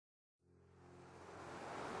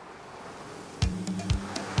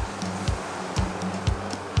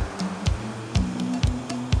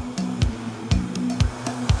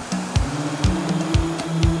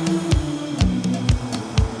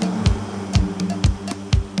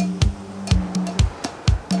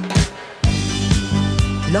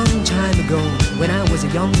Long time ago, when I was a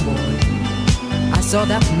young boy, I saw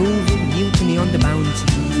that moving mutiny on the bounty,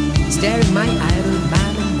 staring my idol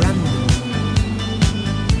Marlon Brando,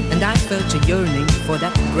 and I felt a yearning for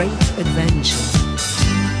that great adventure.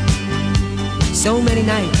 So many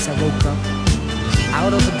nights I woke up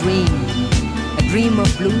out of a dream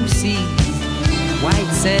of blue seas,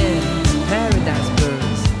 white sand, paradise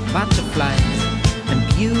birds, butterflies, and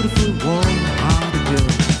beautiful warm-hearted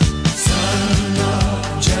girls. Son of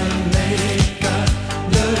Jamaica,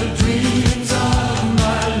 the dreams of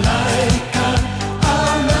my life,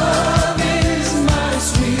 our love is my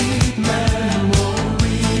sweet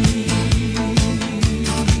memory.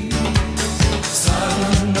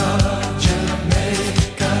 Son of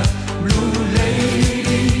Jamaica, blue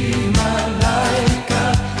lady, my life,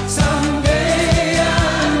 someday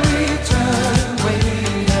I'll return,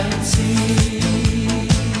 wait and see.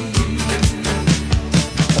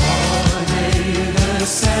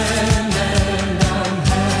 Sand and I'm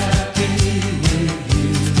happy with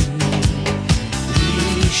you.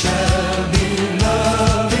 We shall be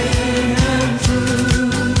loving and true.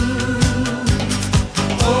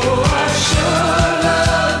 Oh, I sure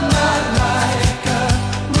love my life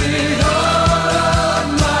with all of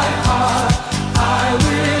my heart. I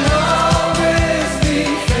will always be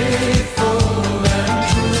faithful and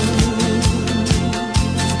true.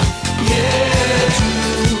 Yeah, true.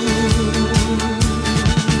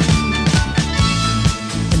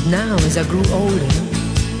 Now as I grew older,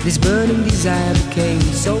 this burning desire became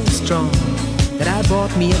so strong that I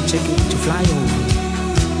bought me a ticket to fly over.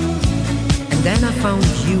 And then I found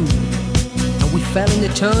you, and we fell in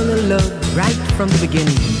eternal love right from the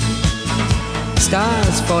beginning.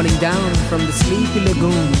 Stars falling down from the sleepy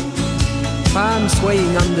lagoon, palms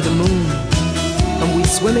swaying under the moon, and we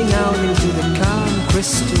swimming out into the calm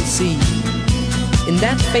crystal sea. In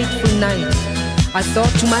that fateful night, I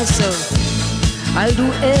thought to myself, I'll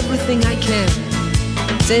do everything I can,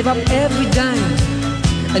 save up every dime,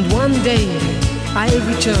 and one day I'll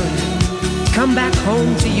return, come back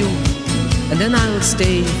home to you, and then I'll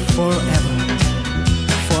stay forever.